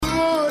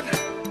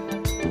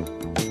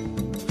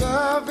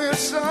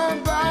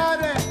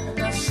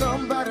that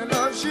somebody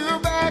loves you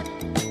back.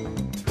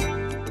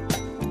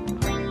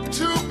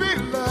 To be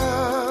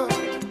loved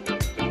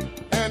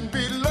and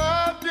be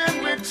loved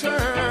in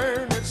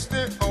return, it's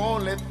the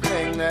only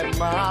thing that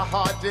my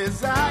heart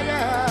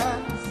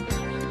desires.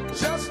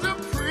 Just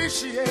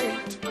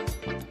appreciate.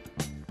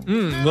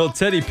 Little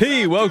Teddy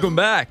P, welcome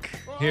back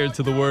here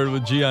to The Word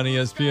with G on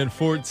ESPN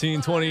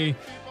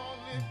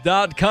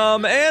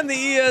 1420.com and the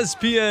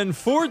ESPN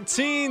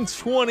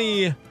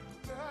 1420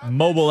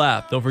 mobile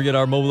app. Don't forget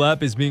our mobile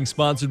app is being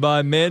sponsored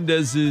by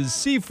Mendez's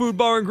Seafood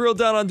Bar and Grill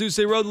down on Duce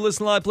Road. The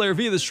Listen Live player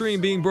via the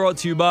stream being brought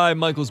to you by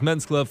Michael's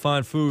Men's Club.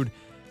 Fine food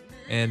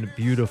and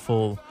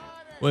beautiful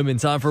women.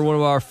 Time for one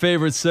of our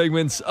favorite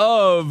segments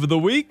of the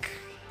week.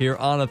 Here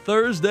on a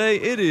Thursday,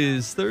 it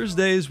is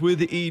Thursdays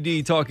with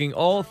ED, talking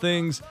all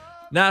things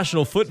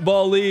National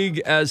Football League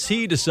as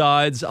he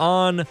decides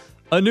on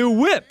a new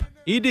whip.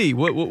 ED,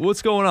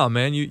 what's going on,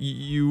 man?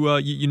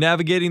 You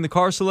navigating the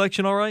car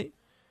selection all right?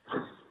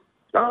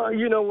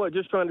 You know what?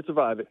 Just trying to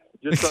survive it.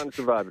 Just trying to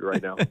survive it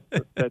right now.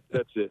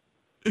 That's it.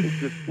 It's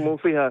just, we'll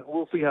see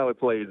how it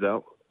plays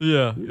out.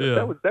 Yeah.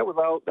 That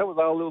was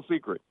our little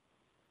secret.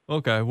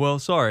 Okay. Well,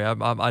 sorry,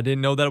 I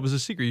didn't know that it was a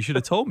secret. You should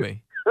have told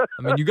me. I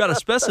mean, you got to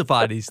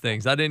specify these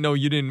things. I didn't know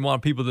you didn't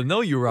want people to know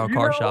you were out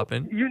car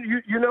shopping.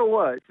 You know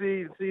what?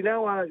 See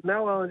now I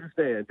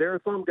understand. There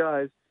are some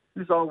guys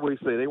who always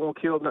say they won't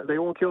kill nothing, they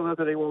won't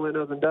let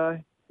nothing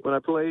die. When I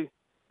play,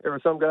 there are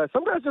some guys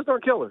just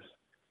aren't killers,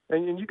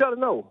 and you got to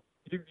know.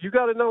 You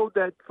got to know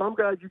that some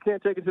guys you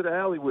can't take into the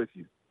alley with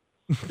you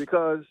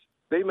because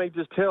they may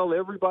just tell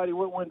everybody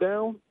what went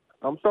down.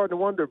 I'm starting to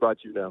wonder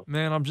about you now.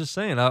 Man, I'm just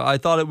saying. I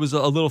thought it was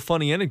a little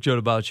funny anecdote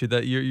about you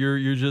that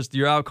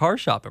you're out car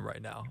shopping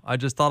right now. I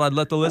just thought I'd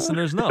let the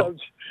listeners know.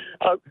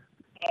 I'm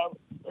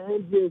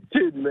just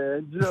kidding,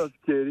 man. Just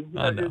kidding.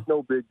 It's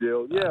no big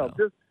deal. Yeah,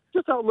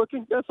 just out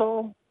looking. That's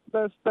all.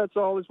 That's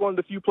all. It's one of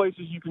the few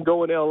places you can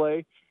go in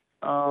L.A.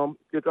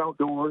 It's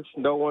outdoors.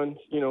 No one's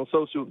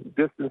social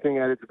distancing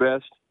at its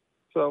best.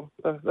 So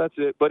that's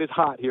it. But it's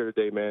hot here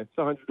today, man. It's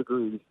 100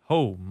 degrees.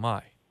 Oh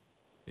my.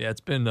 Yeah,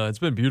 it's been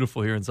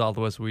beautiful here in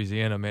Southwest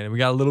Louisiana, man. And we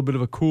got a little bit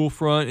of a cool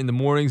front. In the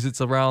mornings,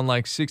 it's around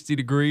like 60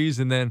 degrees,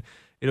 and then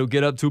it'll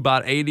get up to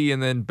about 80,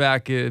 and then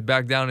back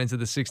down into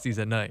the 60s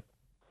at night.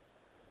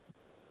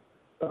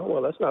 Oh,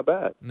 well, that's not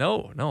bad.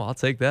 No, I'll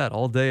take that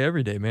all day,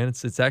 every day, man.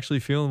 It's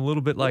actually feeling a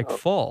little bit like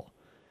fall.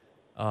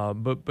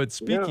 But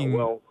speaking, yeah,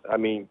 well, I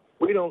mean,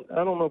 I don't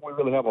know if we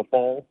really have a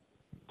fall.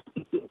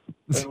 I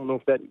don't know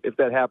if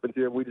that happens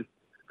here. We just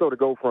sort of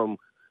go from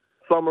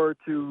summer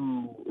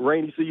to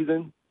rainy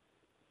season.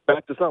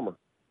 Back to summer.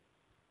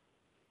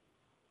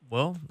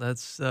 Well,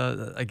 that's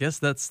I guess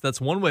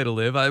that's one way to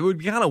live. It would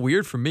be kind of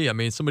weird for me. I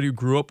mean, somebody who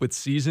grew up with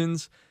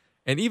seasons,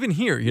 and even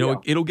here,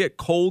 it'll get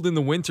cold in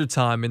the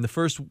wintertime. In the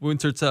first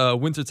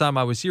wintertime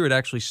I was here, it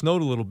actually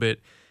snowed a little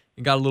bit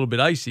and got a little bit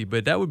icy.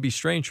 But that would be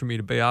strange for me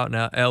to be out in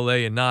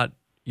L.A. and not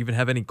even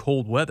have any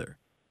cold weather.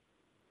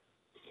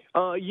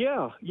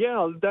 Yeah,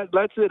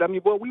 that's it. I mean,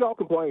 well, we all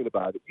complain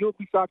about it. You'll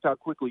be shocked how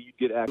quickly you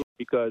get active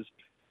because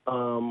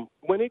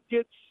when it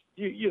gets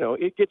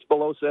it gets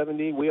below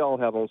 70. We all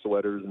have on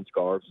sweaters and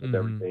scarves and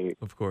everything.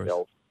 Of course.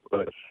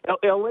 But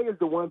L.A. is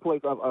the one place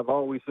I've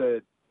always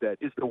said that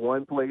it's the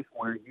one place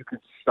where you can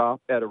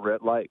stop at a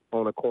red light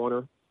on a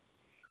corner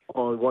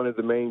on one of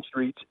the main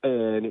streets,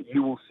 and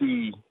you will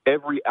see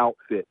every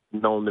outfit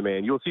known to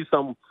man. You'll see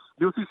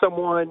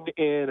someone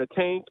in a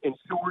tank and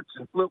shorts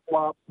and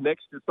flip-flops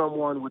next to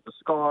someone with a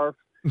scarf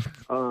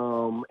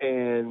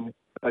and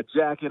a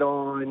jacket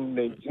on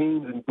and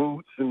jeans and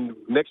boots and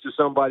next to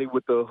somebody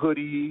with a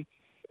hoodie.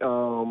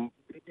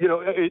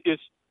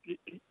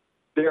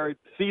 Their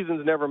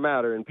seasons never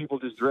matter, and people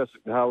just dress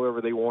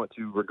however they want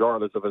to,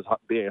 regardless of it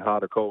being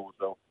hot or cold.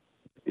 So,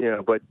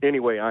 yeah. But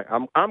anyway,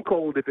 I'm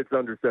cold if it's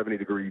under 70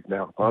 degrees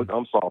now.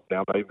 I'm soft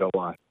now. I ain't gonna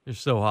lie. You're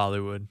so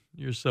Hollywood.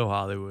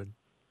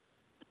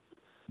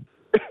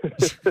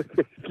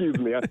 Excuse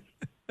me. I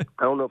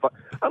don't know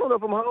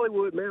if I'm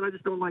Hollywood, man. I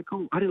just don't like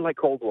cold. I didn't like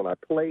cold when I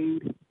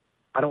played.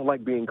 I don't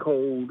like being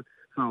cold.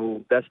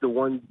 So that's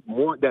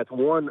that's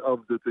one of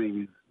the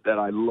things that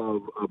I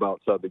love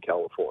about Southern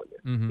California.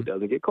 Mm-hmm. It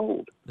doesn't get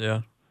cold.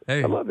 Yeah.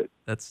 Hey, I love it.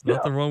 That's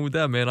nothing wrong with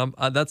that, man.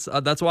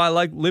 That's why I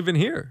like living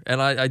here,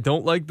 and I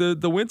don't like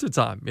the winter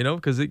time,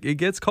 because it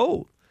gets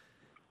cold.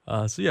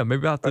 So yeah,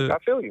 maybe I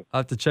feel you. I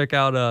have to check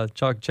out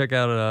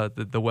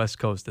the West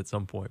Coast at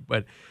some point.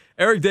 But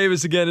Eric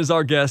Davis again is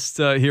our guest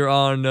here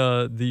on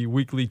the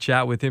weekly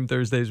chat with him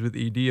Thursdays with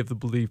ED of the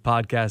Believe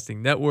Podcasting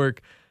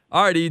Network.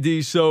 All right,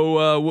 ED.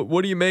 So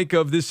what do you make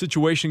of this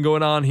situation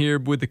going on here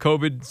with the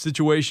COVID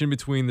situation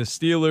between the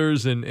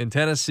Steelers and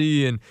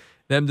Tennessee and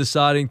them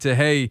deciding to,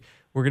 hey,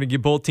 we're going to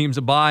give both teams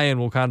a bye and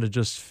we'll kind of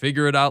just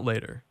figure it out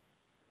later?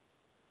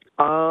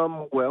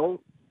 Well,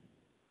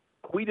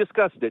 we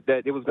discussed it,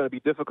 that it was going to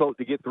be difficult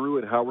to get through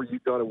it. How are you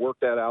going to work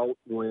that out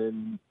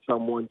when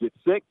someone gets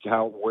sick?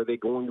 How were they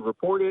going to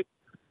report it?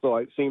 So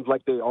it seems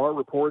like they are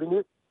reporting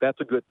it.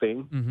 That's a good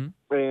thing.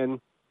 Mm-hmm.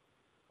 And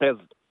as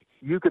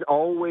you can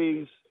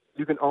always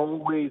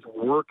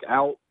work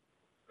out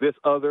this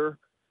other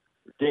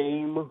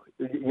game,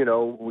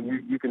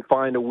 when you can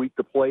find a week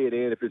to play it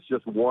in, if it's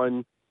just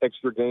one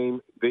extra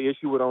game, the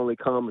issue would only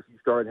come if you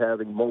start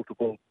having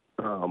multiple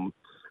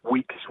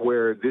weeks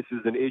where this is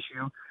an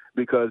issue,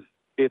 because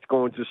it's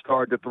going to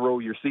start to throw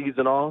your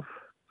season off.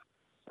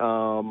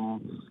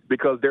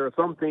 Because there are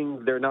some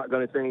things they're not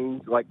going to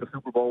change, like the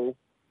Super Bowl.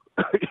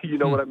 You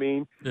know what I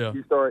mean? Yeah.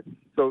 You start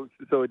so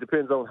it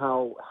depends on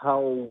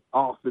how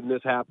often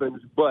this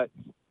happens. But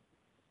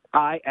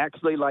I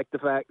actually like the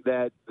fact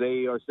that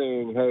they are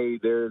saying, hey,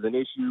 there's an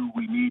issue.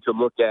 We need to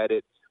look at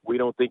it. We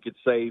don't think it's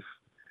safe,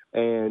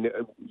 and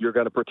you're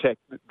going to protect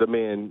the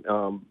men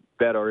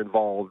that are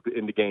involved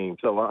in the game.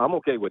 So I'm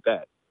okay with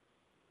that.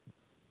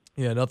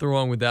 Yeah, nothing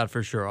wrong with that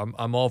for sure.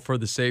 I'm all for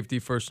the safety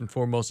first and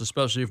foremost,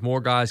 especially if more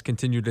guys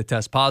continue to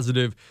test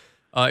positive.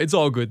 It's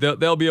all good.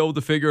 They'll be able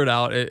to figure it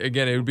out.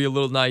 Again, it would be a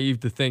little naive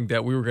to think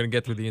that we were going to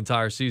get through the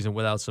entire season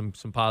without some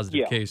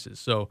positive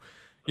cases. So,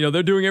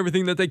 they're doing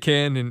everything that they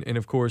can, and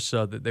of course,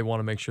 they want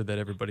to make sure that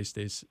everybody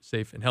stays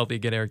safe and healthy.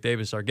 Again, Eric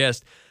Davis, our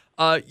guest.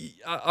 All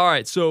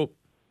right, so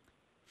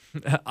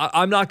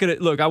I'm not gonna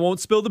look. I won't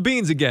spill the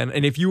beans again.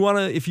 And if you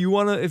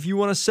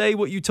wanna say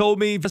what you told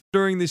me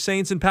during the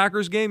Saints and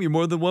Packers game, you're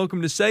more than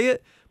welcome to say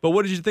it. But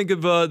what did you think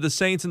of the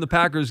Saints and the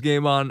Packers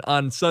game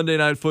on Sunday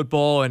Night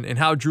Football, and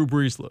how Drew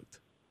Brees looked?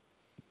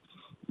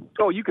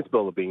 Oh, you can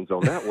spill the beans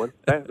on that one.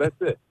 That's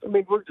it. I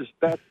mean,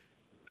 that's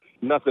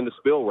nothing to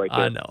spill right there.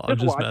 I know. I'm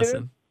just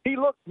messing.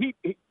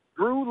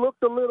 Drew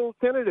looked a little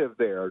tentative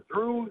there.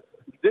 Drew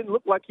didn't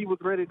look like he was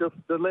ready to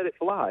let it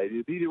fly.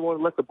 He didn't want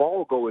to let the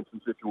ball go in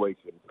some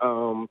situations.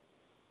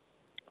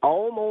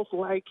 Almost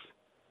like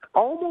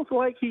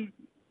he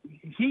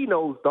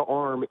knows the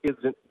arm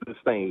isn't the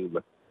same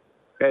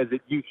as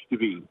it used to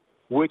be,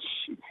 which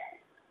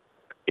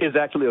is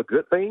actually a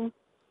good thing.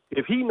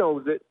 If he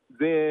knows it,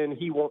 then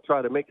he won't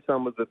try to make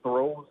some of the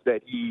throws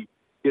that he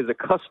is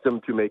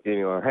accustomed to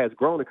making or has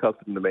grown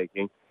accustomed to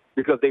making,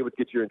 because they would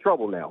get you in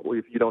trouble now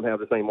if you don't have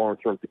the same arm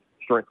strength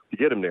to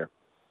get him there.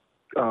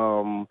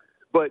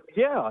 But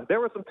yeah, there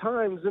were some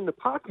times in the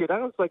pocket I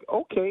was like,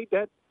 okay,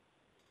 that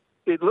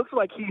it looks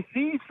like he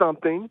sees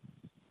something,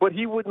 but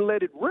he wouldn't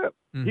let it rip.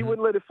 Mm-hmm. He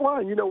wouldn't let it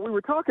fly. We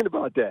were talking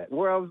about that,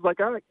 where I was like,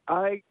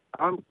 I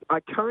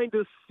kind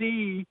of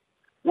see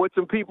what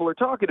some people are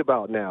talking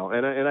about now,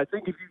 and I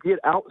think if you get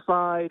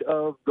outside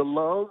of the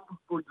love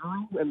for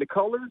Drew and the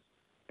colors,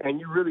 and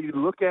you really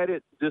look at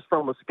it just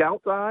from a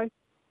scout's eye,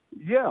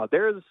 yeah,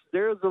 there's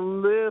a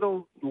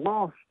little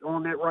lost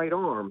on that right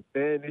arm,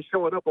 and it's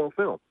showing up on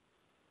film.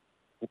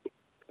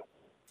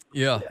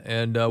 Yeah,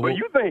 and what do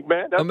you think,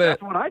 man?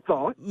 That's what I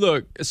thought.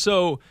 Look,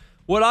 so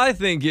what I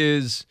think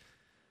is,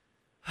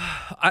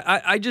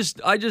 I just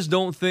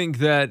don't think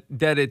that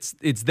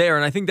it's there,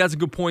 and I think that's a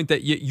good point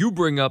that you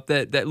bring up.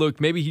 That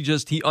look, maybe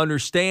he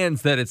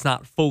understands that it's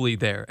not fully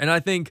there, and I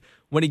think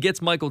when he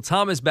gets Michael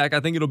Thomas back, I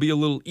think it'll be a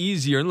little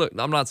easier. And look,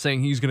 I'm not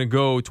saying he's going to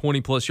go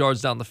 20-plus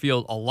yards down the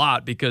field a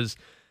lot, because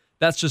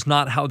that's just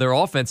not how their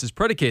offense is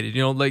predicated.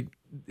 Like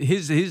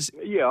his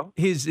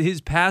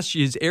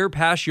air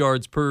pass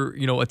yards per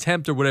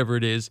attempt or whatever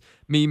it is,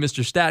 me,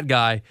 Mr. Stat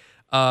Guy,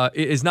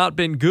 it has not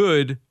been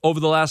good over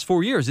the last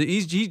 4 years.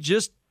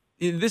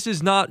 This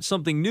is not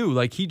something new.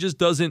 Like, he just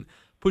doesn't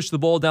push the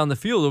ball down the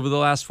field over the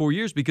last 4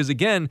 years, because,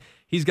 again,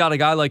 he's got a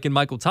guy like in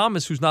Michael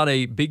Thomas who's not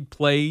a big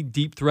play,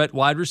 deep threat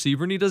wide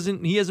receiver, and he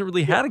hasn't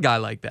really had a guy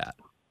like that.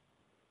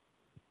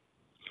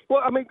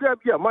 Well, I mean,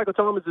 Michael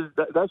Thomas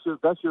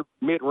that's your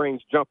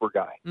mid-range jumper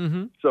guy.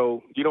 Mm-hmm.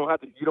 So you don't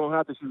have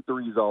to shoot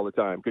threes all the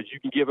time, because you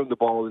can give him the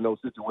ball in those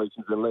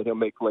situations and let him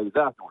make plays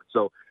afterwards.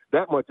 So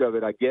that much of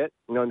it I get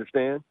and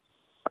understand.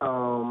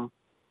 And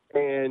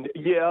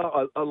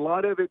a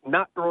lot of it,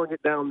 not throwing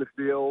it down the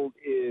field,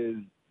 is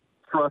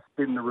trust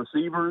in the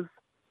receivers,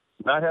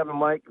 not having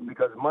Mike,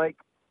 because Mike,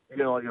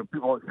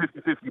 people are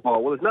 50-50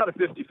 ball. Well, it's not a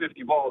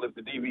 50-50 ball if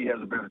the DB has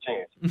a better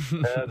chance.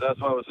 That's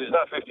why I was saying it's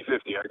not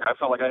 50-50. I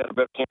felt like I had a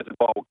better chance at the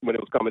ball when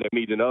it was coming at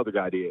me than the other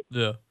guy did.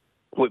 Yeah.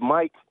 With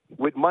Mike,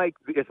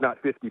 it's not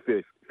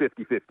 50-50.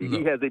 No.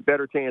 He has a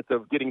better chance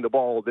of getting the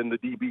ball than the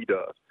DB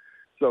does.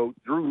 So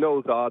Drew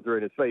knows the odds are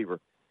in his favor.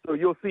 So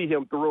you'll see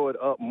him throw it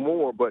up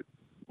more. But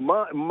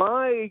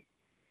my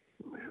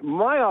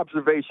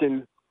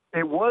observation,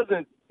 it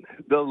wasn't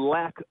the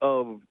lack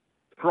of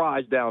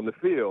tries down the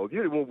field.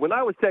 When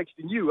I was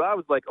texting you, I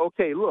was like,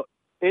 okay, look,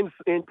 in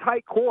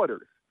tight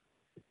quarters,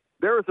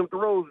 there are some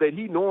throws that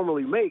he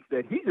normally makes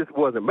that he just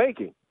wasn't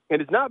making.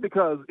 And it's not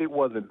because it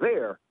wasn't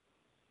there,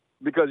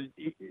 because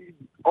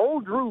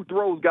old Drew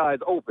throws guys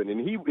open,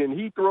 and he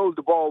throws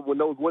the ball when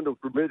those windows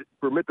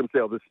permit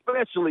themselves,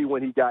 especially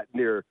when he got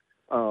near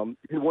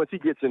once he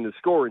gets into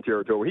scoring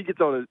territory. He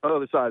gets on the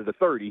other side of the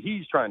 30.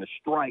 He's trying to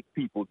strike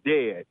people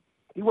dead.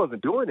 He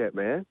wasn't doing that,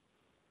 man.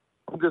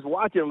 I'm just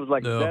watching him. I was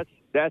like, no.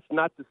 That's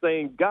not the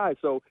same guy.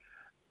 So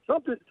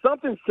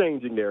something's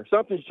changing there.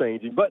 Something's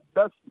changing, but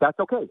that's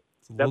okay.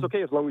 That's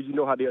okay as long as you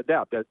know how to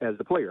adapt as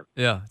the player.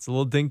 Yeah, it's a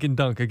little dink and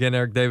dunk. Again,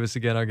 Eric Davis,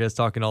 our guest,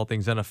 talking all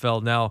things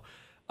NFL. Now,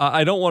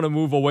 I don't want to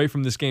move away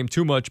from this game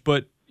too much,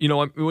 but You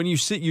know, when you're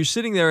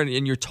sitting there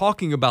and you're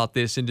talking about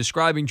this and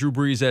describing Drew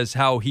Brees as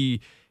how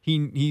he's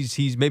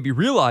maybe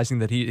realizing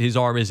that his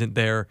arm isn't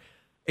there,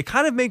 it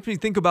kind of makes me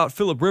think about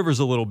Phillip Rivers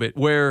a little bit,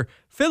 where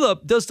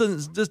Phillip just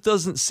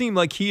doesn't seem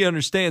like he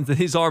understands that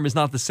his arm is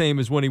not the same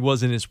as when he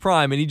was in his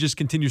prime, and he just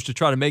continues to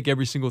try to make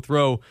every single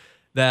throw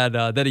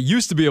that he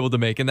used to be able to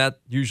make, and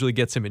that usually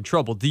gets him in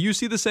trouble. Do you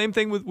see the same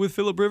thing with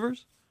Phillip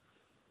Rivers?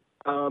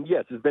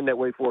 Yes, it's been that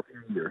way for a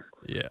few years.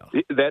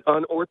 Yeah. That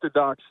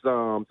unorthodox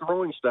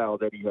throwing style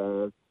that he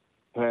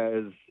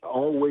has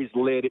always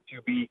led it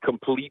to be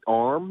complete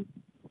arm.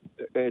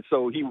 And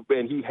so he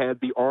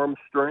had the arm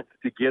strength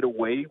to get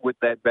away with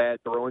that bad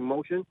throwing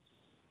motion.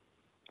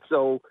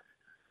 So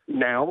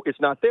now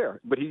it's not there,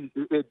 but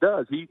it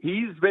does.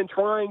 He's been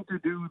trying to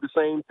do the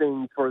same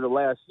thing for the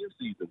last few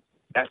seasons.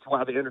 That's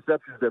why the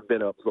interceptions have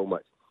been up so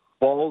much.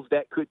 Balls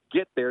that could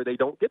get there, they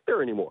don't get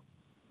there anymore.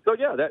 So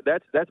yeah,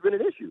 that's been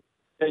an issue,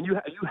 and you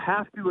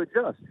have to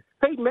adjust.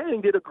 Peyton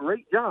Manning did a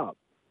great job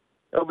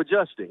of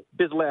adjusting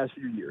his last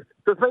few years.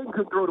 So Peyton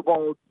couldn't throw the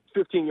ball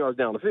 15 yards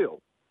down the field.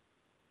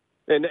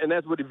 And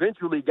that's what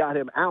eventually got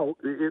him out.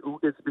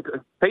 It's because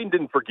Peyton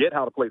didn't forget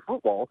how to play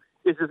football.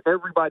 It's just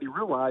everybody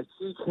realized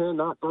he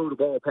cannot throw the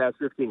ball past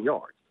 15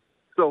 yards.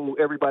 So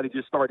everybody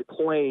just started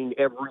playing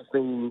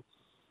everything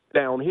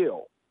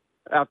downhill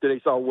after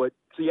they saw what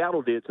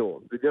Seattle did to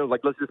him. They were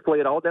like, let's just play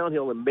it all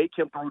downhill and make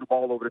him throw the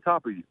ball over the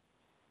top of you.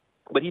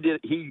 But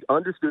he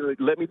understood,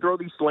 let me throw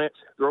these slants,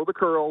 throw the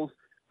curls,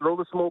 throw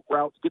the smoke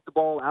routes, get the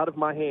ball out of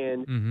my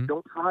hand. Mm-hmm.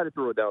 Don't try to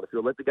throw it down the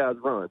field. Let the guys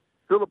run.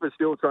 Phillip is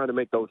still trying to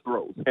make those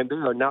throws, and they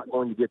are not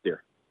going to get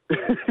there.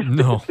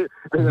 No.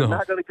 They're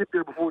not going to get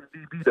there before the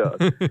DB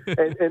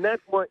does. and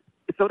that's what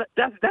 – so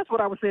that's what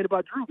I was saying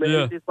about Drew,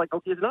 man. Yeah. It's like,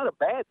 okay, it's not a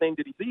bad thing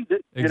that he sees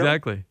it.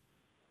 Exactly.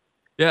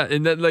 You know? Yeah,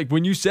 and then, like,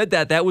 when you said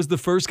that was the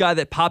first guy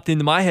that popped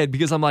into my head,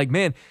 because I'm like,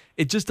 man,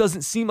 it just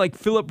doesn't seem like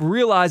Phillip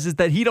realizes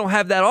that he don't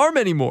have that arm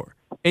anymore.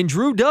 And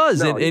Drew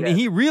does, and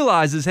he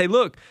realizes, hey,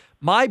 look,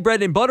 my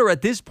bread and butter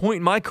at this point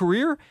in my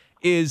career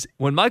is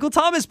when Michael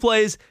Thomas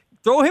plays –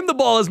 throw him the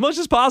ball as much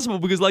as possible,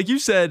 because like you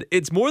said,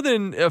 it's more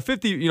than a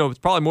 50, it's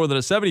probably more than a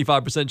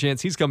 75%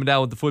 chance he's coming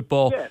down with the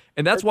football. Yeah,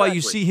 and that's why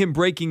you see him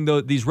breaking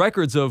these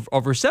records of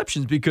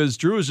receptions, because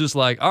Drew is just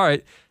like, all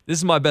right, this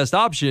is my best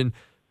option.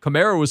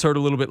 Kamara was hurt a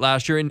little bit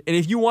last year. And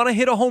if you want to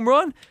hit a home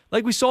run,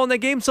 like we saw in that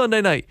game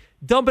Sunday night,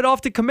 dump it off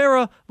to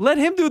Kamara, let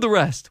him do the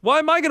rest. Why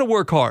am I going to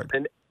work hard?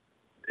 And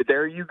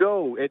there you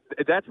go.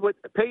 That's what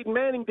Peyton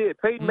Manning did.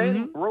 Peyton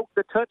Manning broke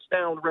the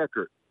touchdown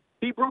record.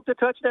 He broke the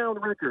touchdown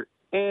record.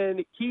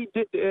 And he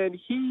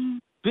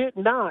did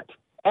not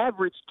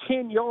average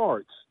 10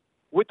 yards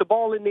with the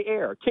ball in the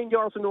air, 10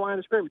 yards from the line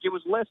of scrimmage. It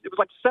was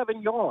like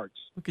 7 yards.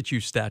 Look at you,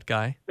 stat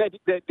guy. That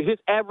his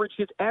average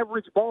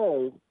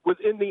ball was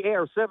in the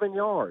air, 7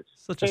 yards.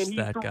 Such a and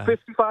stat he guy. threw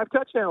 55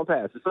 touchdown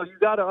passes. So you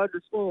got to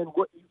understand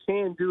what you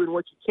can do and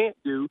what you can't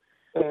do.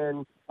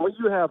 And when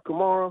you have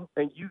Kamara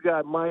and you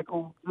got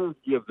Michael, you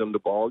give them the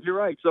ball. You're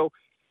right. So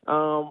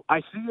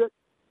I see it.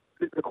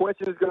 The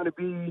question is going to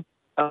be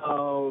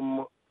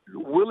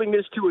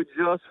willingness to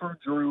adjust for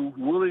Drew,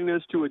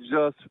 willingness to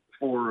adjust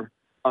for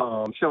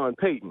Sean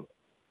Payton,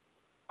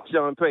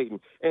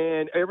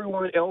 and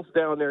everyone else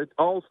down there.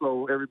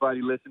 Also,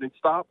 everybody listening,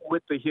 stop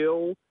with the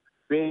Hill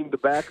being the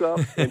backup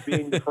and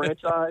being the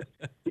franchise.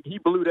 He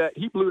blew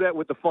that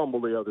with the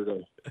fumble the other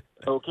day.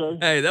 Okay.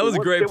 Hey, that was a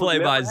great play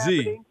by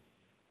Z.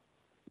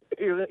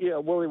 Yeah,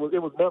 well,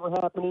 it was never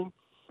happening.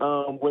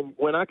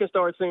 When I can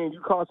start saying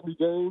you cost me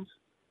games,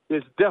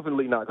 it's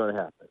definitely not going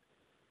to happen.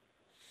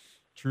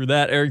 True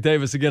that. Eric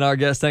Davis, again, our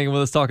guest, hanging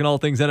with us, talking all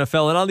things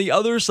NFL. And on the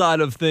other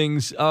side of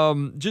things,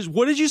 just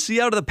what did you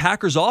see out of the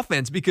Packers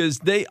offense? Because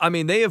they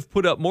have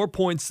put up more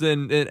points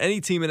than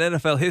any team in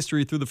NFL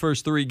history through the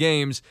first 3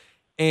 games.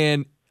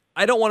 And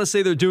I don't want to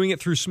say they're doing it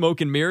through smoke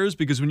and mirrors,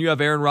 because when you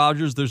have Aaron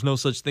Rodgers, there's no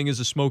such thing as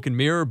a smoke and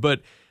mirror.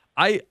 But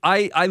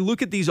I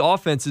look at these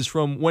offenses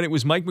from when it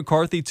was Mike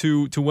McCarthy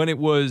to when it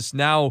was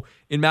now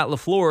in Matt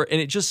LaFleur, and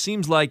it just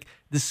seems like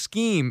the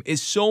scheme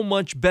is so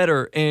much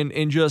better,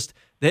 and just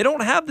they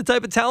don't have the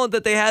type of talent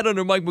that they had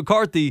under Mike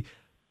McCarthy,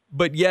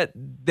 but yet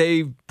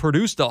they've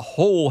produced a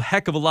whole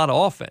heck of a lot of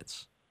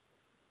offense.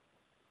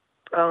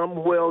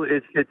 Well,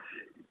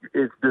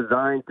 it's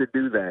designed to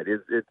do that.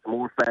 It's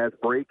more fast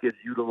break. It's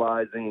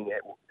utilizing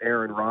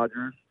Aaron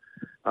Rodgers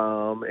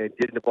and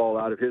getting the ball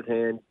out of his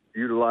hand,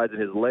 utilizing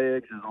his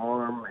legs, his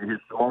arm, his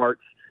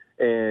smarts,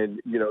 and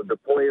the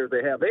players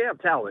they have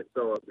talent.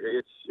 So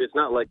it's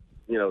not like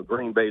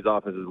Green Bay's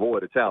offense is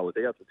void of talent.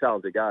 They have some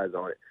talented guys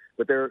on it,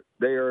 but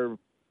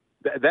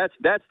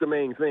that's the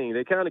main thing.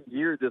 They kind of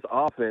geared this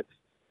offense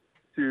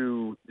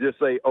to just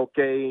say,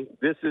 okay,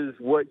 this is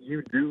what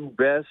you do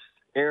best,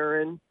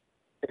 Aaron,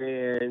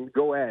 and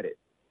go at it.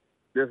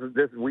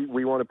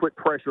 We want to put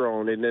pressure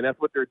on it, and that's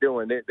what they're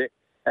doing. They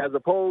as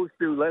opposed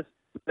to let's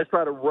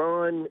try to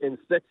run and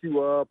set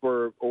you up,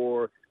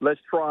 or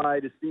let's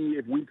try to see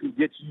if we can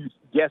get you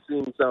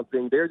guessing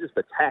something. They're just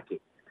attacking.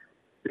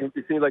 It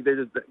seems like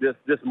they're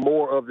just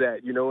more of that.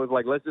 It's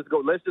like let's just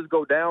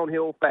go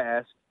downhill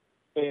fast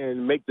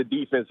and make the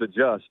defense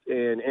adjust.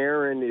 And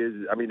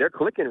Aaron they're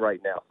clicking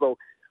right now. So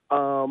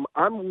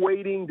I'm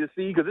waiting to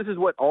see, because this is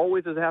what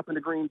always has happened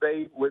to Green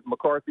Bay with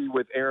McCarthy,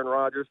 with Aaron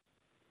Rodgers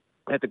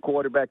at the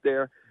quarterback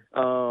there.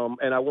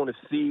 And I want to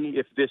see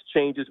if this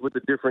changes with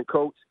a different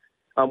coach.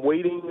 I'm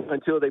waiting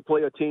until they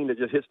play a team that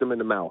just hits them in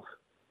the mouth.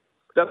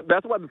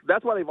 That's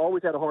why they've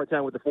always had a hard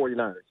time with the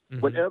 49ers. Mm-hmm.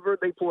 Whenever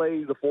they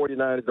play the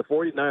 49ers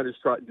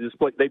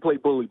they play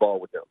bully ball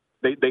with them.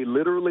 They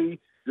literally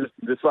just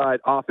decide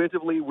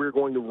offensively, we're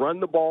going to run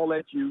the ball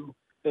at you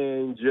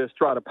and just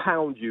try to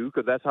pound you,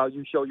 because that's how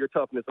you show your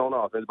toughness on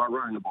offense, by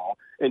running the ball.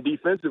 And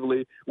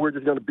defensively, we're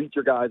just going to beat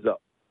your guys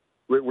up.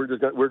 We're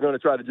going to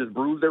try to just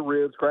bruise their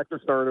ribs, crack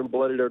their sternum,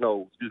 bloody their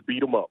nose, just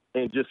beat them up,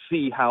 and just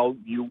see how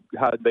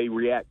they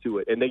react to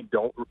it. And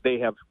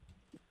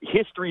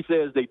history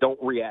says they don't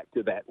react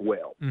to that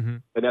well. Mm-hmm.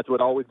 And that's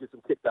what always gets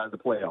them kicked out of the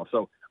playoffs.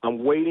 So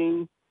I'm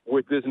waiting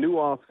with this new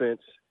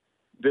offense,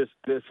 this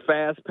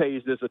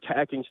fast-paced, this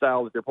attacking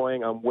style that they're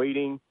playing. I'm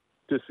waiting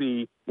to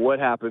see what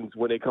happens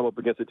when they come up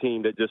against a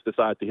team that just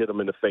decides to hit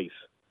them in the face.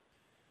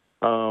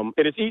 And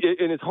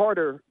it's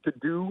harder to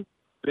do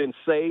than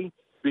say,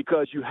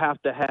 because you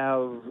have to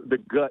have the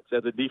guts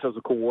as a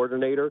defensive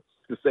coordinator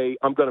to say,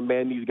 I'm going to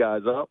man these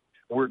guys up.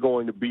 We're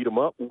going to beat them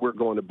up. We're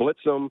going to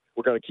blitz them.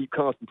 We're going to keep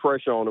constant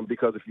pressure on them,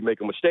 because if you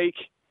make a mistake,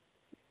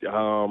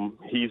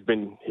 he's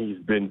been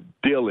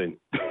dealing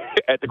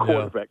at the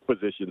quarterback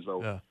position.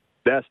 So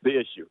that's the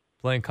issue.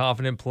 Playing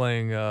confident,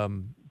 playing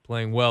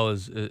well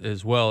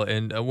as well.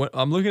 And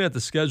I'm looking at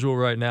the schedule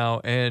right now,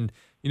 and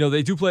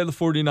they do play the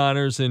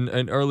 49ers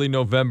in early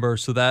November,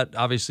 so that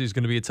obviously is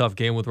going to be a tough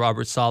game with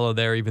Robert Saleh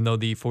there, even though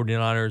the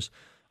 49ers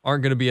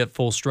aren't going to be at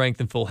full strength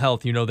and full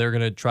health. They're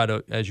going to try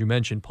to, as you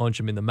mentioned, punch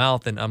him in the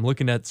mouth. And I'm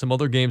looking at some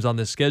other games on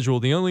this schedule.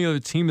 The only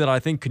other team that I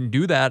think can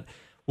do that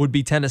would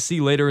be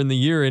Tennessee later in the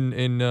year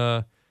in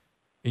a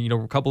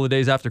couple of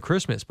days after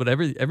Christmas. But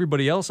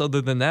everybody else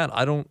other than that,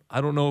 I don't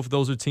know if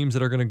those are teams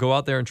that are going to go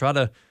out there and try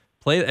to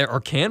play or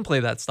can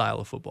play that style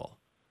of football.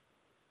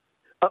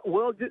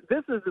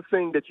 This is the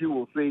thing that you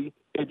will see.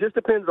 It just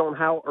depends on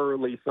how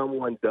early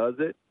someone does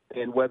it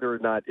and whether or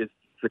not it's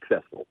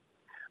successful.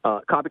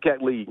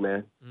 Copycat league,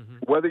 man.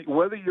 Mm-hmm.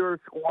 Whether your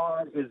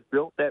squad is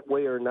built that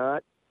way or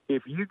not,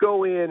 if you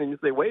go in and you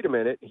say, wait a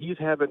minute, he's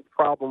having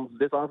problems,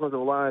 this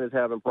offensive line is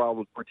having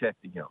problems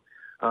protecting him.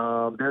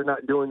 They're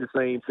not doing the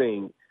same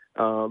thing.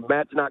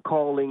 Matt's not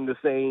calling the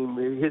same.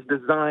 His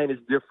design is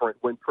different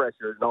when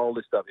pressured and all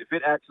this stuff. If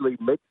it actually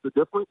makes the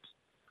difference,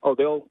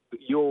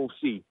 you'll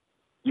see.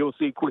 You'll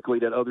see quickly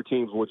that other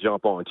teams will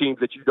jump on, teams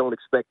that you don't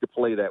expect to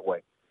play that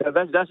way.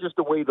 That's just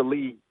the way the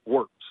league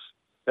works.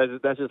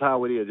 That's just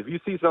how it is. If you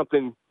see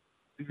something,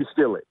 you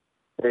steal it,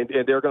 and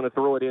they're going to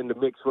throw it in the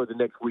mix for the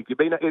next week. It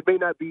may not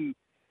be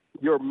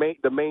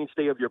the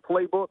mainstay of your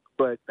playbook,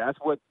 but that's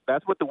what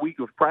the week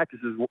of practice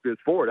is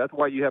for. That's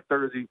why you have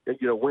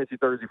Wednesday,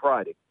 Thursday,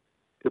 Friday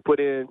to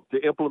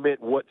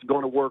implement what's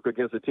going to work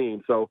against a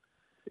team. So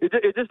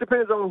it just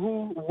depends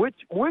on which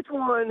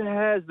one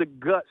has the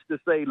guts to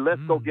say,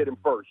 let's go get him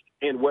first,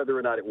 and whether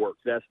or not it works.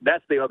 That's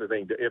the other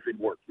thing, if it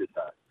works this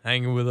time.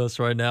 Hanging with us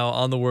right now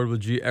on The Word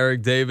with G,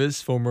 Eric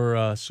Davis,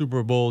 former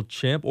Super Bowl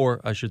champ, or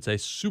I should say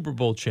Super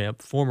Bowl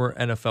champ, former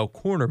NFL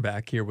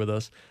cornerback, here with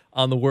us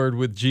on The Word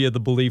with G of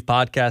the Believe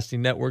Podcasting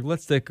Network.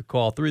 Let's take a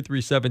call,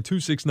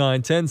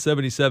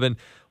 337-269-1077.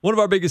 One of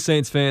our biggest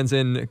Saints fans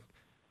and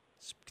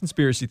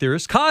conspiracy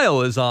theorist,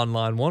 Kyle, is on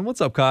line one.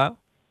 What's up, Kyle?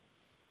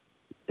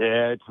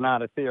 Yeah, it's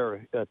not a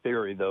theory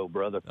though,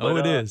 brother. Oh,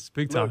 it is.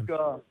 Big time.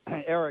 Look,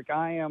 Eric,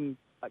 I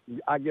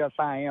guess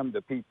I am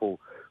the people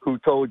who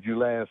told you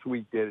last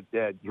week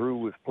that Drew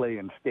was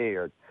playing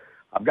scared.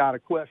 I've got a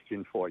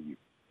question for you.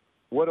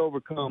 What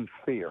overcomes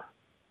fear?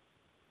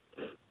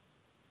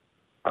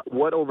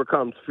 What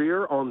overcomes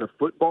fear on the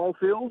football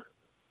field?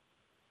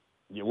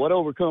 Yeah, what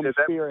overcomes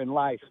fear in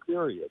life,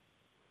 period?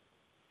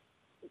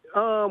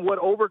 What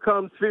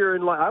overcomes fear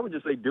in life? I would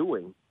just say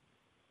doing.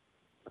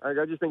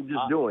 I just think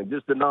doing,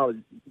 just the knowledge,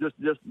 just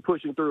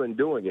pushing through and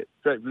doing it.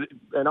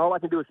 And all I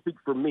can do is speak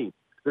for me.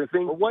 The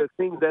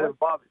things that have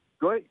bothered.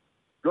 Go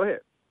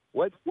ahead.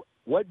 What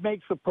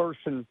makes a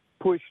person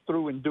push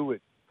through and do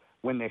it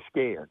when they're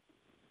scared?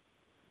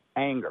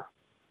 Anger.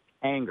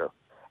 And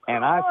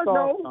I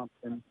saw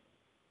something.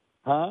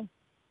 Huh?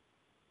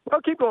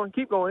 Well, keep going.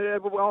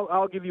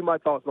 I'll give you my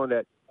thoughts on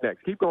that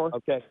next. Keep going.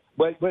 Okay.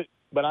 But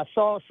I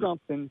saw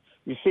something.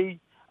 You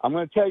see, I'm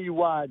going to tell you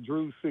why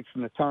Drew's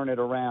fixing to turn it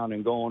around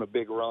and go on a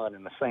big run,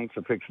 and the Saints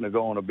are fixing to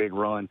go on a big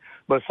run,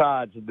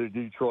 besides the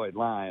Detroit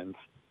Lions.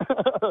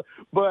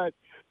 But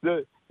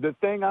the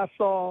thing I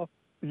saw,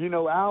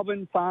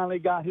 Alvin finally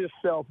got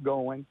himself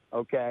going,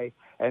 okay?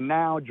 And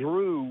now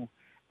Drew,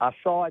 I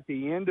saw at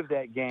the end of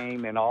that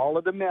game and all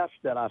of the mess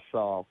that I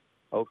saw,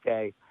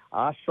 okay,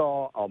 I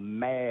saw a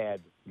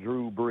mad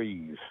Drew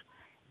Brees.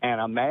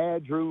 And a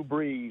mad Drew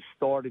Brees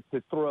started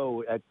to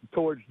throw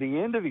towards the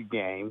end of the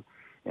game.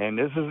 And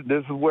this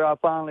is where I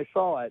finally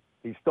saw it.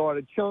 He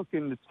started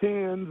chunking the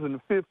 10s and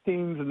the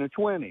 15s and the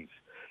 20s.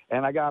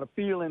 And I got a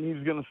feeling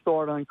he's going to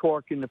start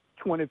uncorking the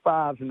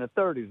 25s and the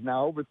 30s.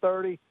 Now, over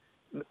 30,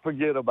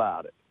 forget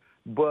about it.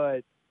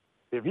 But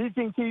if he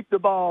can keep the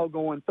ball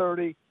going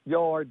 30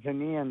 yards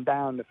and in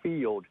down the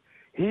field,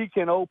 he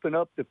can open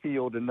up the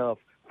field enough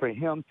for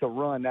him to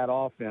run that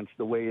offense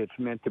the way it's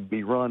meant to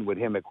be run with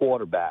him at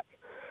quarterback.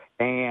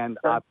 And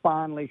I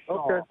finally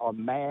saw a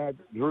mad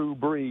Drew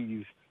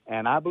Brees,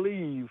 and I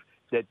believe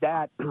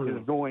that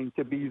is going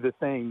to be the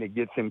thing that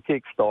gets him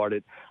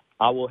kick-started.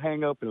 I will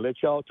hang up and let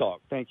y'all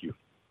talk. Thank you.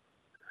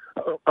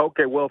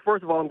 Okay, well,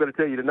 first of all, I'm going to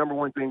tell you the number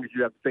one thing that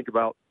you have to think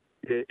about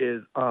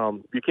is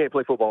you can't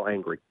play football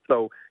angry.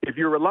 So if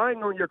you're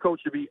relying on your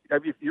coach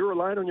if you're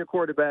relying on your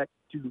quarterback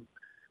to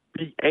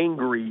be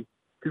angry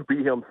to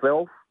be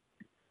himself,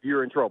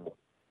 you're in trouble.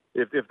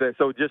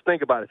 So just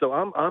think about it. So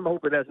I'm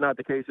hoping that's not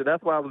the case, and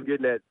that's why I was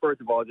getting at. First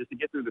of all, just to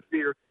get through the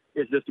fear,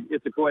 it's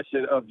a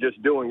question of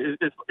just doing it.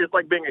 It's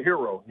like being a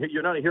hero.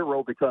 You're not a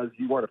hero because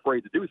you weren't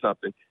afraid to do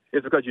something.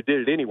 It's because you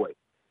did it anyway.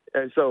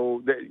 And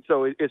so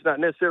it's not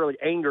necessarily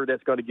anger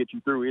that's going to get you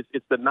through.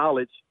 It's the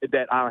knowledge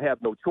that I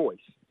have no choice.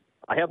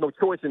 I have no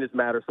choice in this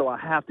matter, so I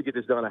have to get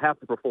this done. I have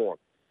to perform.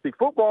 See,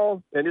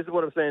 football, and this is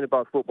what I'm saying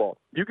about football.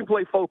 You can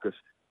play focused.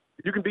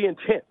 You can be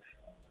intense.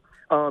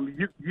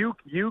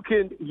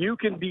 You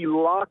can be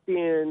locked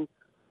in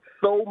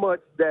so much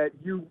that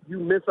you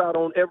miss out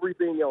on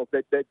everything else.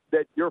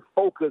 That your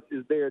focus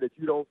is there, that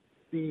you don't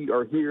see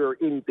or hear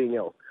anything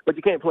else. But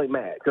you can't play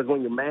mad, because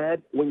when you're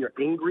mad, when you're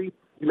angry,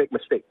 you make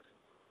mistakes.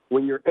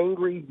 When you're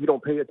angry, you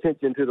don't pay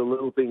attention to the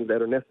little things that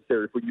are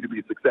necessary for you to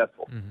be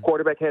successful. Mm-hmm.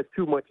 Quarterback has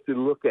too much to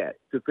look at,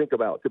 to think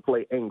about, to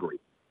play angry.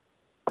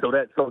 So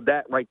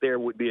that right there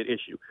would be an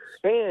issue.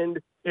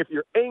 And if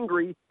you're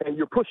angry and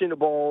you're pushing the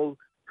ball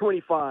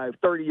 25,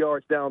 30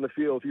 yards down the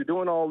field, if you're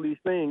doing all these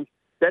things,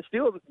 that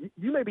still,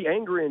 you may be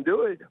angry and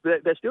do it,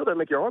 but that still doesn't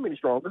make your arm any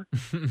stronger.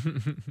 It's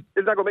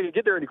not going to make you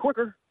get there any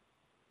quicker.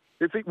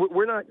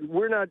 We're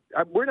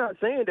not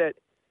saying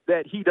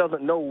that he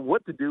doesn't know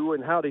what to do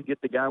and how to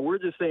get the guy. We're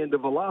just saying the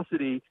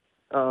velocity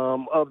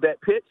of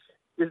that pitch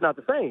is not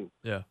the same.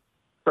 Yeah.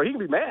 So he can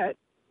be mad,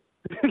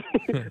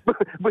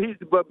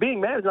 but being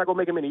mad is not going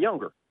to make him any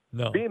younger.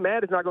 No. Being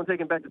mad is not going to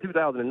take him back to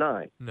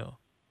 2009. No.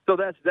 So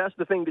that's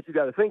the thing that you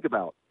got to think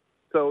about.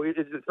 So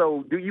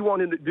do you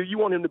want him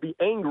to be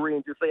angry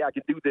and just say, I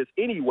can do this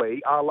anyway,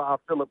 a la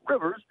Phillip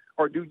Rivers,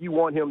 or do you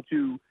want him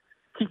to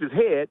keep his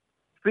head,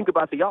 think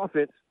about the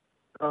offense,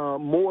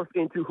 morph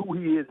into who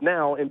he is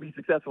now, and be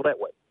successful that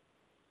way?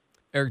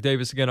 Eric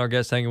Davis, again, our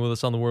guest, hanging with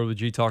us on the Word with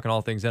G, talking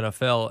all things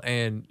NFL.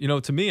 And,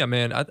 to me,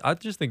 I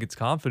just think it's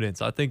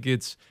confidence. I think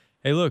it's,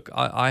 hey, look,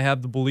 I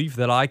have the belief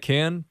that I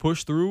can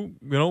push through,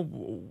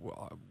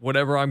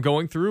 whatever I'm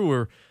going through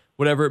or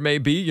whatever it may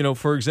be.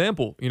 For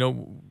example,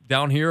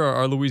 down here,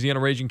 our Louisiana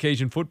Raging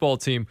Cajun football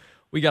team,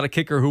 we got a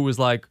kicker who was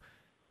like,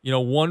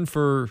 1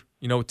 for,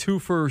 2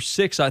 for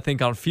 6, I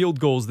think, on field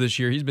goals this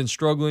year. He's been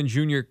struggling,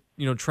 junior,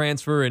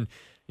 transfer, and,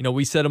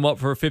 we set him up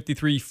for a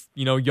 53,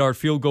 yard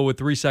field goal with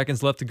 3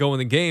 seconds left to go in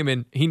the game,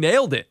 and he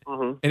nailed it.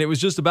 Mm-hmm. And it was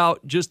just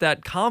about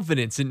that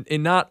confidence and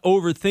not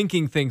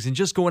overthinking things and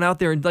just going out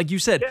there and, like you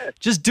said,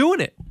 just doing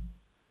it.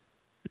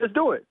 Just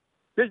do it.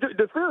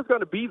 The fear is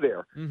going to be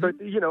there,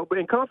 mm-hmm.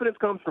 And confidence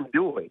comes from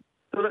doing.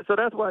 So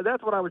that's what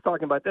I was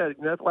talking about. And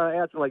that's why I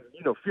asked,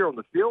 fear on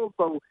the field.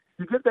 So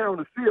you get there on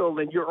the field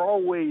and you're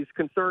always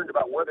concerned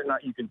about whether or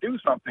not you can do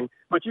something,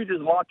 but you just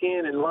lock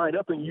in and line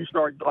up and you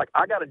start like,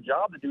 I got a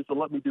job to do, so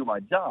let me do my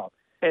job.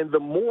 And the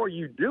more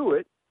you do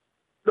it,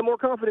 the more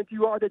confident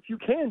you are that you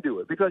can do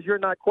it, because you're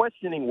not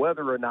questioning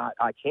whether or not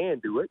I can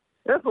do it.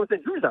 And that's what I'm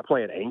saying. Drew's not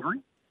playing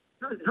angry.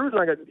 Drew's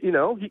not going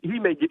to,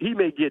 he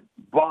may get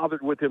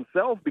bothered with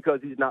himself because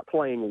he's not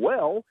playing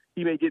well.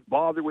 He may get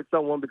bothered with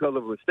someone because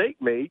of a mistake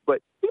made,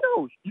 but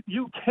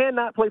you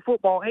cannot play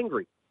football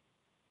angry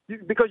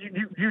because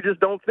you just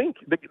don't think.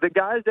 The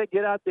guys that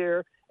get out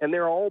there and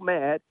they're all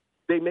mad,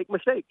 they make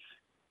mistakes.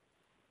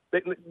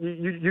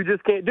 You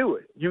just can't do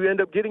it. You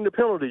end up getting the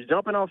penalties,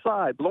 jumping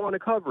offside, blowing the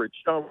coverage,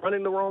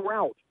 running the wrong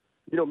route,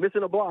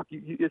 missing a block.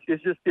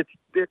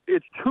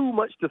 It's too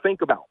much to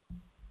think about.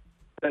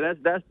 And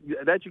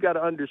that you got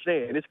to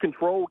understand. It's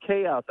controlled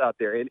chaos out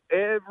there, and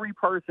every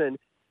person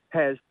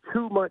has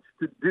too much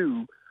to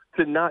do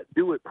to not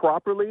do it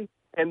properly.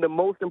 And the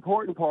most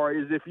important part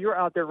is if you're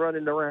out there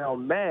running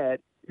around mad,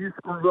 you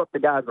screw up the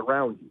guys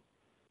around you,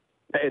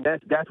 and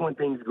that's when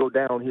things go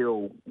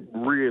downhill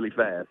really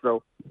fast.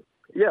 So,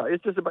 yeah,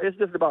 it's just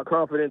about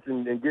confidence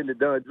and getting it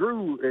done.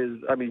 Drew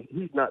is,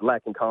 he's not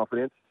lacking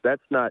confidence.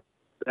 That's not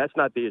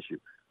the issue.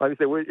 Like I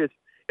said,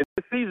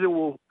 this season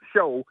will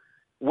show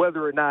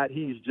whether or not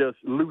he's just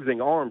losing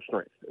arm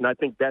strength. And I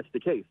think that's the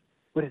case.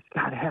 But it's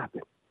got to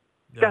happen.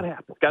 It's got to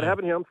happen. It's got to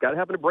happen to him. It's got to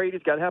happen to Brady.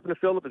 It's got to happen to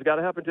Phillip. It's got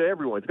to happen to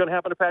everyone. It's going to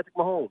happen to Patrick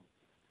Mahomes.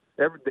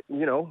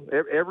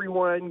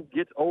 Everyone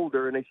gets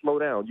older and they slow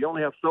down. You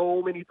only have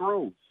so many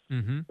throws.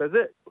 Mm-hmm. That's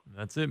it.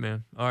 That's it,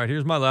 man. All right,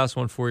 here's my last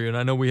one for you. And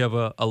I know we have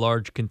a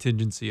large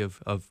contingency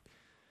of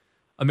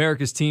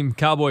America's team,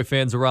 Cowboy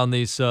fans around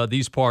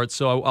these parts.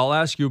 So I'll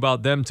ask you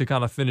about them to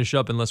kind of finish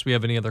up, unless we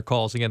have any other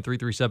calls. Again,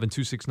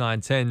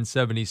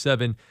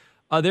 337-269-1077.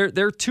 They're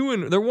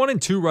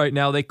 1-2 right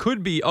now. They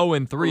could be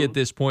 0-3 at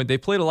this point. They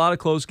played a lot of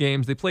close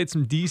games. They played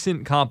some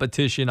decent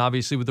competition,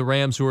 obviously, with the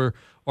Rams, who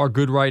are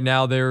good right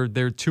now. They're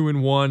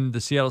 2-1.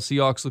 The Seattle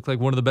Seahawks look like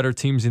one of the better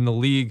teams in the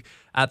league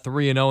at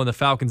 3-0, and the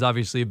Falcons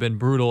obviously have been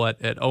brutal at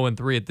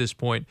 0-3 at this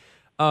point.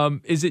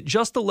 Is it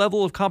just the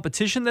level of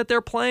competition that they're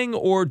playing,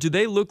 or do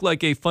they look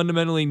like a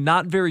fundamentally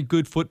not very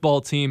good football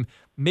team,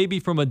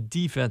 maybe from a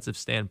defensive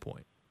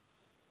standpoint?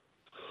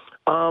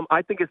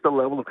 I think it's the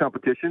level of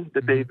competition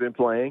that they've been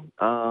playing.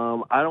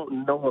 I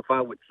don't know if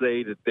I would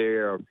say that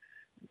they're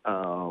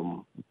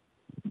not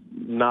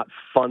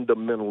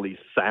fundamentally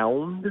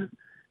sound.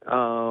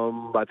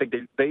 I think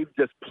they've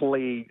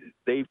played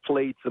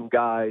some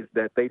guys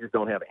that they just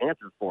don't have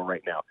answers for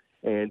right now,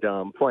 and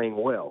playing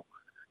well.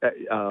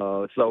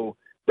 So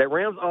that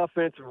Rams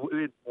offense,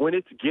 when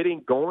it's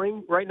getting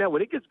going right now,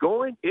 when it gets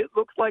going, it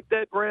looks like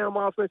that Ram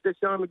offense that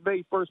Sean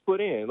McVay first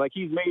put in. Like,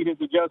 he's made his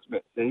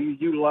adjustments and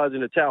he's utilizing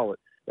the talent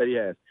that he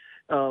has.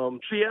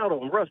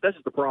 Seattle and Russ, that's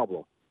just the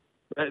problem.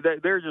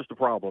 They're just a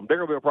problem. They're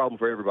going to be a problem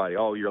for everybody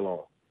all year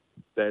long.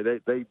 They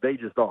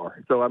just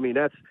are. So I mean,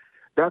 that's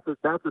a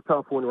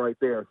tough one right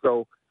there.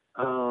 So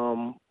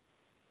I'm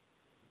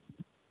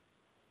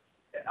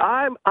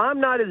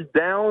not as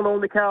down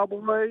on the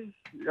Cowboys,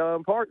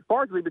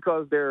 partly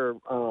because their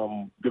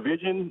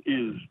division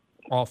is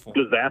awful,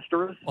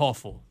 disastrous,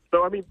 awful.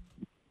 So I mean,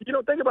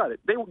 think about it.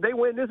 They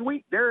win this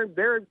week, they're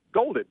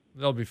golden.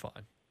 They'll be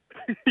fine.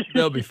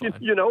 They'll be fine.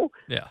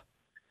 Yeah.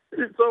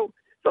 So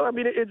I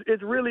mean,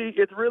 it's really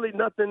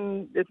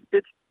nothing.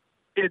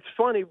 It's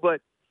funny,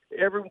 but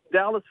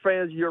Dallas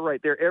fans, you're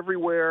right. They're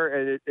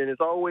everywhere, and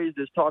it's always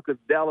this talk of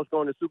Dallas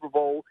going to Super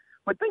Bowl.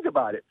 But think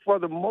about it. For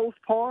the most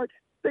part,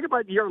 think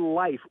about your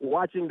life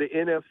watching the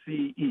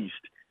NFC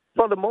East.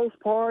 For the most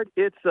part,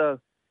 it's a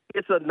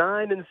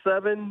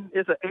 9-7,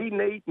 it's a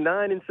 8-8,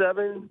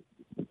 9-7,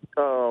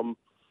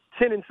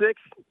 10-6.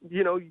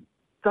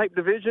 Type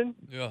division.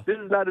 Yeah. This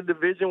is not a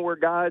division where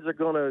guys are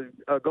gonna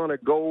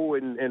go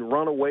and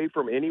run away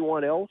from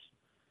anyone else.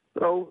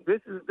 So this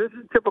is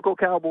typical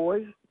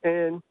Cowboys,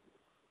 and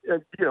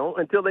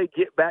until they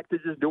get back to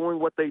just doing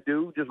what they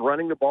do, just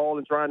running the ball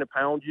and trying to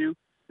pound you,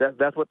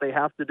 that's what they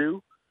have to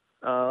do.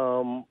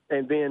 And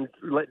then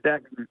let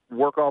Dak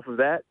work off of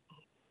that.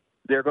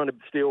 They're going to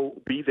still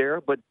be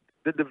there, but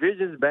the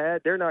division's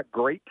bad. They're not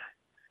great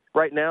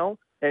right now,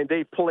 and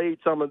they've played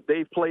some of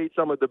the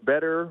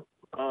better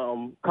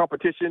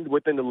competition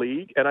within the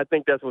league, and I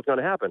think that's what's going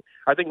to happen.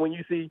 I think when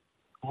you see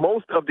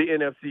most of the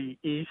NFC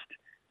East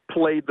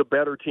play the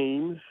better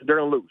teams, they're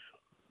going to lose.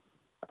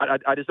 I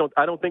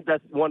don't think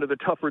that's one of the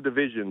tougher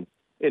divisions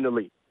in the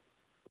league.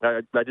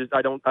 I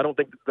don't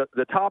think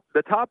the top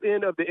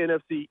end of the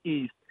NFC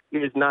East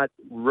is not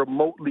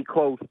remotely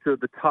close to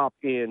the top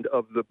end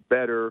of the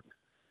better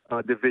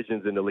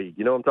divisions in the league.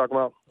 You know what I'm talking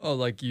about? Oh,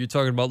 like you're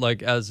talking about,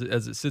 like as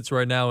it sits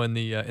right now in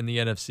the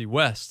NFC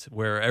West,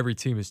 where every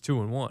team is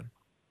 2-1,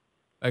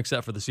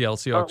 except for the Seattle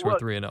Seahawks, who are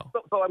 3-0.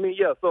 So I mean,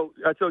 yeah. So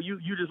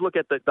you just look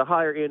at the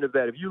higher end of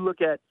that. If you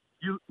look at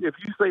if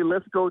you say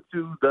let's go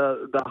to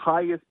the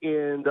highest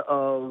end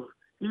of,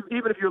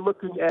 even if you're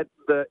looking at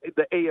the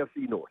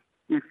AFC North,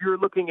 if you're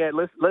looking at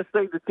let's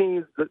say the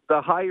teams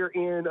the higher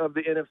end of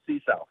the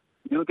NFC South,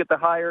 you look at the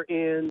higher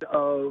end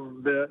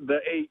of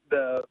the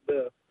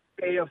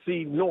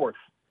AFC North.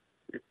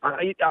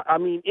 I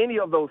mean, any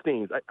of those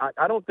teams.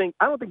 I don't think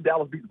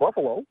Dallas beats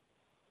Buffalo.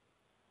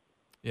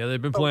 Yeah,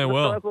 they've been playing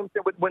well.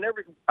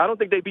 I don't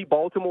think they beat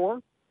Baltimore.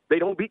 They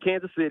don't beat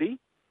Kansas City.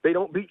 They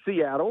don't beat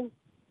Seattle.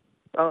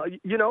 I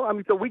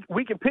mean, so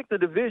we can pick the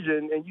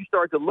division and you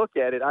start to look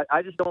at it.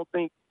 I just don't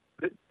think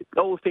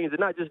those teams, and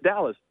not just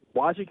Dallas.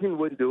 Washington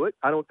wouldn't do it.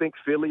 I don't think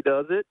Philly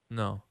does it.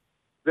 No.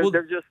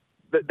 They're just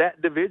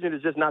that division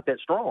is just not that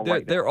strong.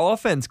 Their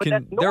offense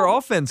can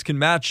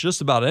match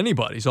just about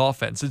anybody's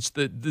offense. It's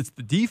the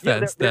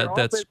defense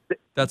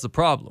that's the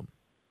problem.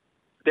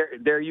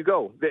 There you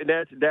go.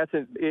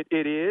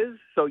 It is.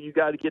 So you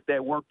got to get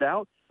that worked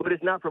out, but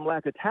it's not from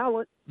lack of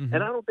talent, and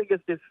I don't think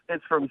it's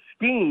from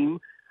scheme.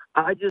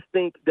 I just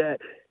think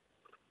that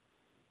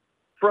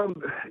from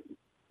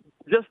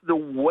just the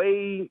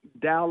way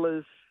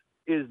Dallas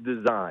is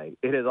designed,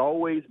 it has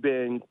always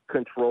been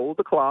control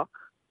the clock.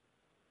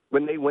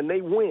 When they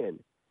win,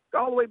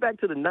 all the way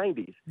back to the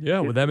 90s. Yeah,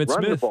 with Emmitt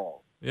Smith. The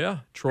ball. Yeah,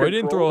 Troy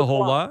didn't throw a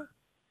whole lot.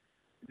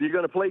 You're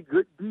going to play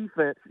good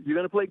defense.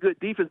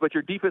 But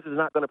your defense is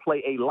not going to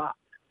play a lot.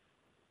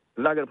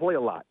 It's not going to play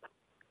a lot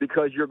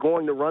because you're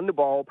going to run the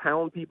ball,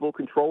 pound people,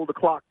 control the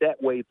clock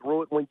that way,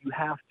 throw it when you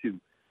have to.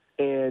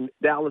 And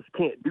Dallas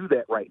can't do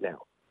that right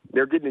now.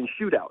 They're getting in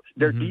shootouts.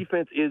 Their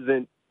defense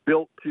isn't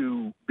built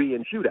to be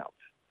in shootouts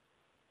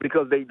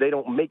because they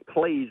don't make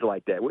plays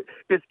like that.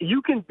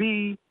 You can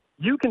be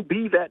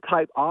that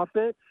type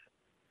offense,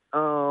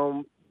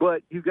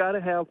 but you got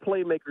to have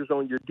playmakers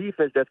on your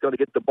defense that's going to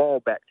get the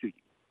ball back to you.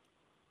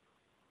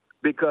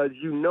 Because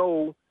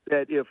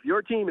that if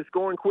your team is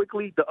scoring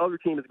quickly, the other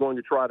team is going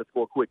to try to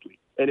score quickly.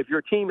 And if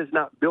your team is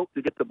not built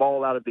to get the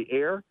ball out of the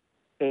air,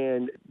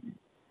 and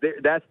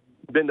that's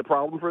been the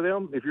problem for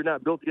them. If you're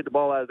not built to get the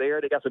ball out of the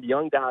air, they got some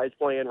young guys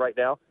playing right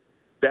now.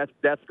 That's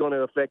going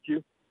to affect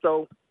you.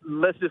 So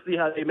let's just see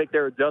how they make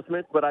their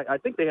adjustments. But I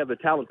think they have the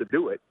talent to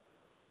do it.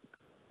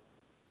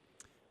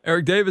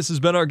 Eric Davis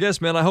has been our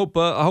guest, man. I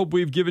hope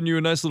we've given you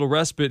a nice little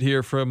respite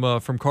here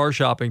from car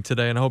shopping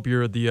today, and I hope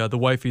you're the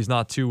wifey's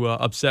not too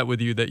upset with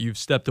you that you've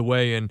stepped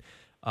away and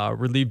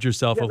relieved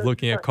yourself of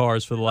looking at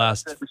cars for the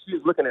last.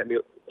 She's looking at me.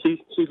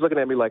 She's looking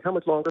at me like, how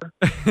much longer?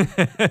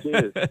 She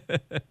is.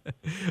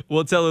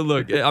 Well, tell her,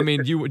 look, I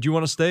mean, do you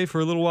want to stay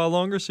for a little while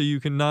longer so you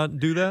can not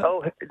do that?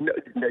 Oh,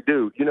 no,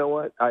 dude, you know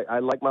what? I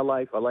like my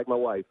life. I like my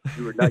wife.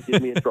 You are not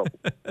getting me in trouble.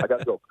 I got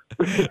to go.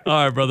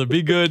 All right, brother.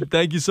 Be good.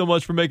 Thank you so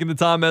much for making the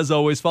time, as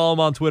always. Follow him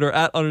on Twitter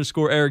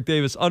 @_Eric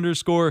Davis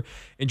 _.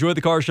 Enjoy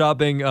the car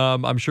shopping.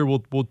 I'm sure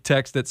we'll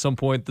text at some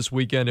point this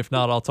weekend. If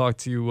not, I'll talk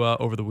to you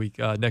over the week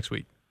next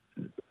week.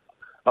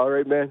 All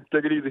right, man.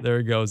 Take it easy. There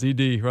he goes.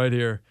 ED right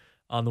here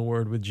on The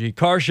Word with G.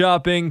 Car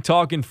shopping,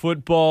 talking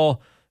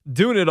football,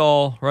 doing it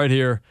all right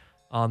here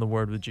on The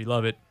Word with G.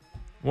 Love it.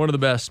 One of the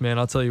best, man.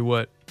 I'll tell you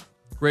what.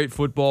 Great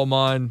football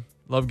mind.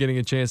 Love getting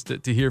a chance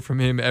to hear from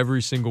him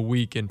every single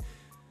week. And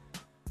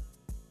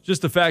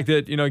just the fact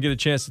that, I get a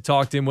chance to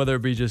talk to him, whether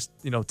it be just,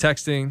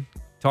 texting,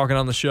 talking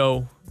on the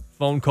show,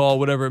 phone call,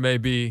 whatever it may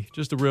be.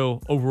 Just a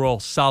real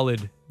overall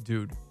solid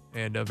dude.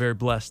 And very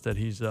blessed that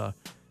he's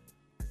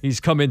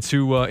come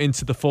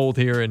into the fold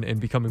here and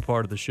becoming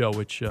part of the show,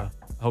 which I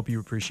hope you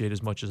appreciate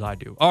as much as I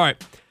do. All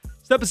right.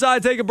 Step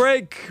aside, take a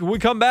break. When we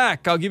come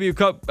back, I'll give you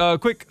a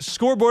quick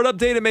scoreboard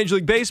update in Major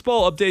League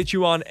Baseball, update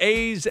you on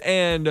A's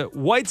and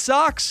White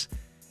Sox,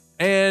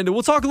 and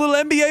we'll talk a little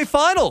NBA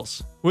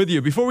Finals with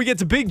you. Before we get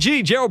to Big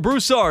G, Gerald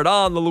Broussard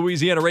on the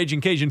Louisiana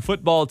Raging Cajun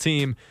football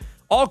team.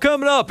 All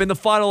coming up in the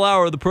final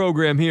hour of the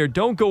program here.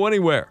 Don't go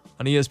anywhere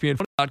on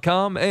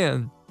ESPN.com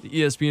and the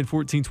ESPN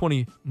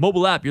 1420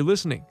 mobile app. You're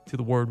listening to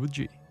The Word with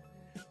G.